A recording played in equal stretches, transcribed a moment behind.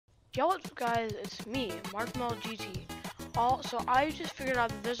Yo, what's up, guys? It's me, Markmel GT. So I just figured out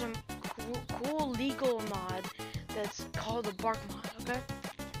that there's a cool legal mod that's called the Bark mod. Okay,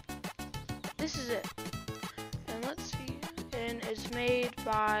 this is it, and let's see. And it's made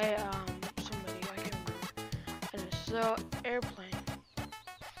by somebody I can't remember. And it's the airplane.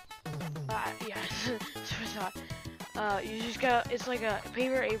 Yeah, that's what I thought. You just got it's like a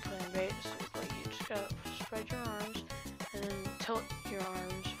paper airplane, right? So like you just gotta spread your arms and then tilt your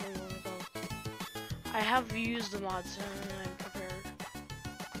arms where you want to go. I have used the mods and I'm prepared.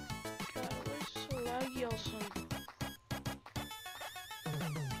 God, it's so laggy also.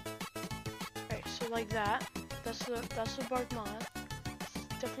 Right, so like that. That's the Bark mod. It's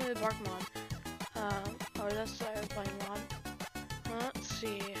definitely the Bark mod. Or that's the airplane mod. Let's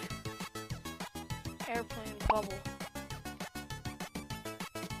see. Airplane bubble.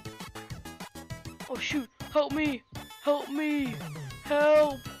 Oh shoot! Help me! Help me!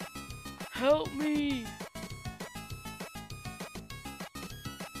 Help! Help me!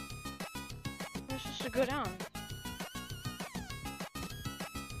 I'm supposed to go down.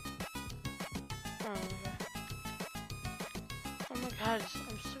 Oh, okay. Oh my god, I'm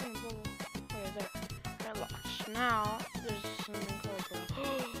stuck in a bubble. Okay, there. I lost. Now, there's something called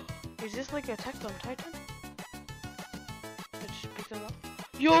is this like Attack on Titan? Let's just pick them up.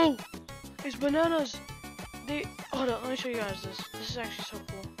 Yo! It's bananas! Hold on, let me show you guys this. This is actually so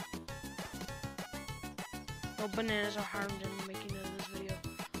cool. No bananas are harmed in the making of this video.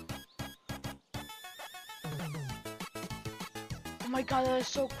 Oh my god, that is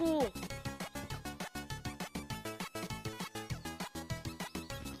so cool!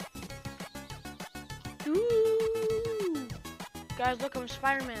 Ooh! Guys, look, I'm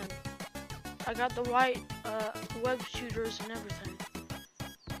Spider-Man. I got the white web shooters and everything.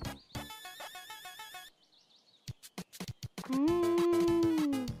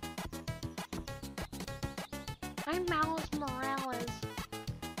 Ooh! I'm Miles Morales.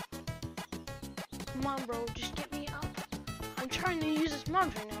 Come on, bro, just get me up. I'm trying to use this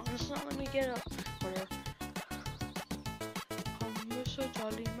mod right now, and it's not letting me get up. Whatever. I'm Mr.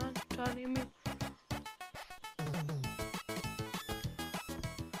 Jolly Man, Jolly Me.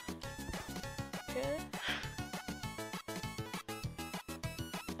 Okay.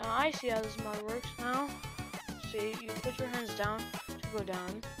 Now I see how this mod works now. See, you put your hands down to go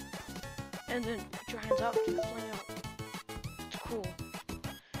down, and then put your hands up to fling up. It's cool.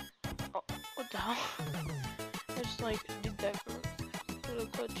 Oh, what the hell? I just like did that for the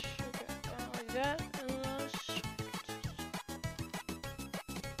clutch. Okay, like that, and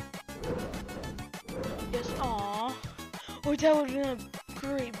yes, aww. Oh, that would have been a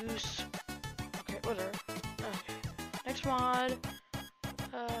great boost. Okay, whatever. Okay. Next mod,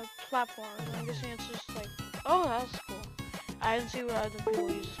 platforms. I'm guessing it's just like, oh, that's cool. I didn't see what other people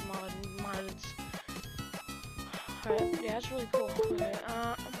use this mods. Alright, yeah, that's really cool. Okay,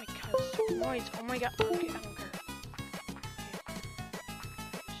 oh my god, it's so noise. Oh my god, okay, I don't care. Okay.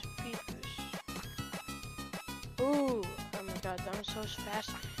 Speed boost. Ooh, oh my god, I'm so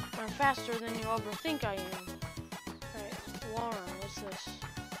fast. I'm faster than you ever think I am. Alright, Warren, what's this?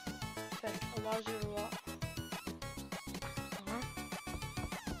 Effect allows you to walk.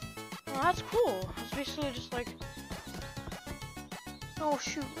 Oh, that's cool. It's basically just like, oh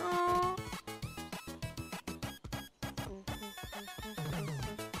shoot, no.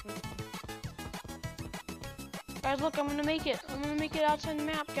 Guys, look, I'm gonna make it. I'm gonna make it outside the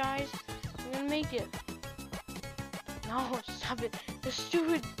map, guys. I'm gonna make it. No, stop it. It's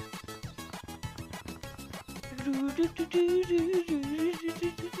stupid. Oh, that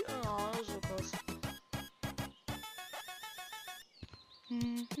was so close.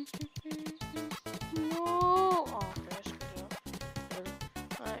 No. Oh, okay, I screwed it up.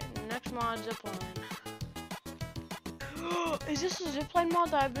 Alright, next mod, zipline. Is this a zipline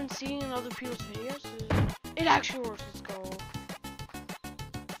mod that I've been seeing in other people's videos? It actually works. Let's go.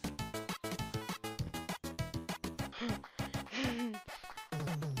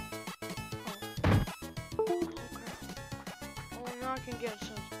 Oh, now I can get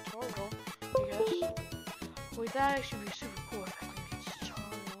some turbo, I guess. Wait, that actually be super cool if I can get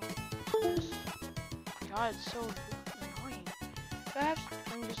turbo. Yes. God, it's so annoying.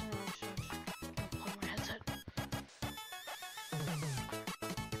 I'm just gonna plug my headset.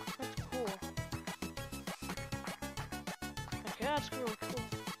 That's cool. Okay, that's really cool.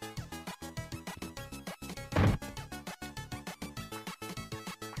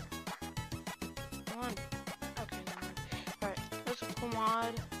 Come on. Okay, never mind. Alright, that's a cool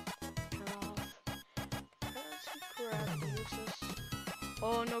mod. Turn off. That's gravity. What's this?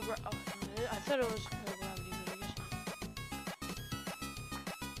 Oh, no I thought it was no gravity, but I guess not.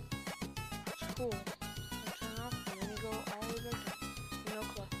 cool. You turn it off and then you go all the way back down. No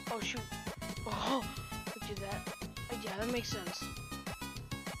clue. Oh shoot. Oh, look at that. Yeah, that makes sense.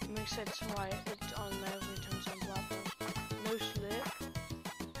 It makes sense why it automatically turns on platforms. No slip.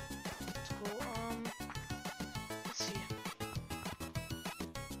 That's cool. Let's see.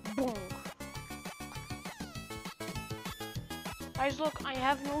 Boom. Guys, look, I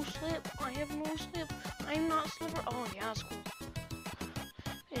have no slip. I have no slip. I'm not slipper. Oh, yeah, that's cool.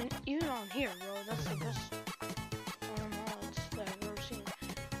 And even on here, bro, that's the best mods that I've ever seen.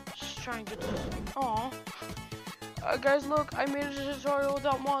 Just trying to get this. Aw. Guys, look, I made a tutorial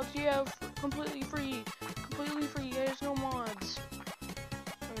without mods. Yeah, completely free. Completely free, guys, no mods.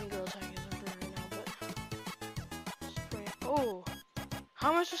 I'm gonna go attack it for right now, but. Spray. Oh.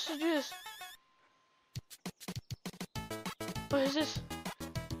 How am I supposed to do this? What is this?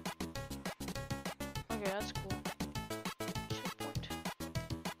 Okay, that's cool. Checkpoint.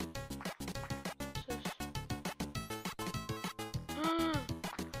 What's this?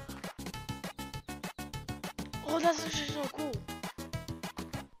 Oh, that's actually so cool.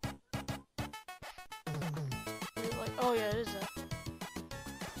 Is it like, oh yeah, it is that.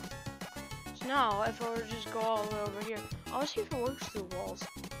 So now, if I were to just go all the way over here, I'll see if it works through walls.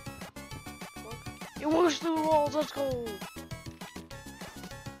 Look. It works through the walls, let's go!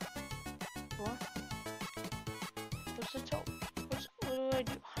 What? What's the top? What do I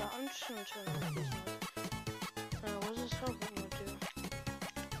do? I'm just gonna turn off these ones. What does this help me do?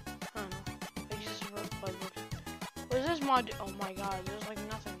 I don't know. I guess it's by looking. What is this mod? Oh my god, there's like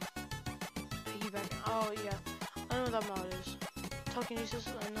nothing. Piggyback. Oh yeah, I know what that mod is. Telekinesis,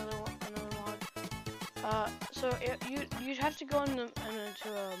 another mod. So you'd have to go into a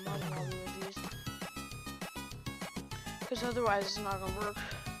mod lobby with these, because otherwise it's not gonna work.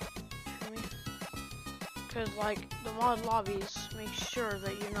 Feel me? Because like the mod lobbies make sure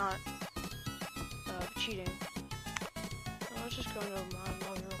that you're not cheating. So let's just go into a mod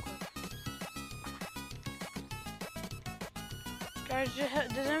lobby real quick. Guys,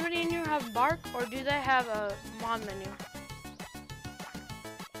 does anybody in here have Bark, or do they have a mod menu?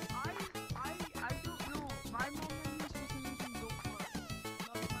 I don't know. My mod menu is supposed to be using Dokkan.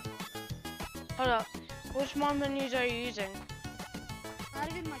 Hold up. Which mod menus are you using? Not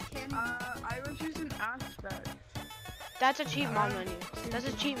even my camera. I was using Aspect. That's a cheat mod menu. That's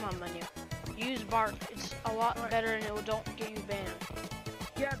a cheat mod menu. Use Bark. It's a lot better and it don't get you banned.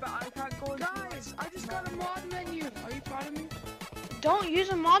 Yeah, but I can't go into Guys, I just got a mod menu. Are you proud of me? Don't use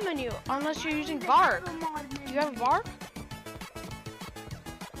a mod menu unless you're using Bark. Do you have Bark?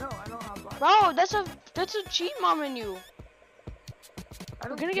 No, I don't have Bark. Bro, that's a cheat mod menu.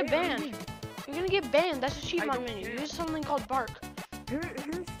 You're gonna get banned. You're gonna get banned. That's a cheat mod menu. Use something called Bark. Who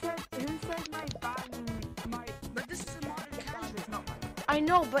said my but this is a modern casual. It's not mine. I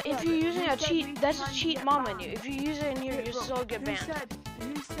know, but if you're using a cheat, that's a cheat mod menu. If you use it in here, you still get banned.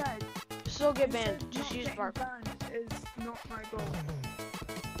 Who said? Still get banned. Just use Bark. Banned is not my goal.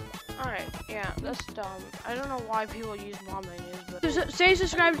 Alright, yeah, that's dumb. I don't know why people use mod menus, but... Say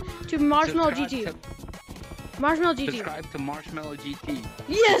subscribe to Marshmallow GT. Marshmallow GT. Subscribe to Marshmallow GT.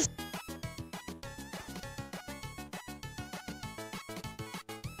 Yes!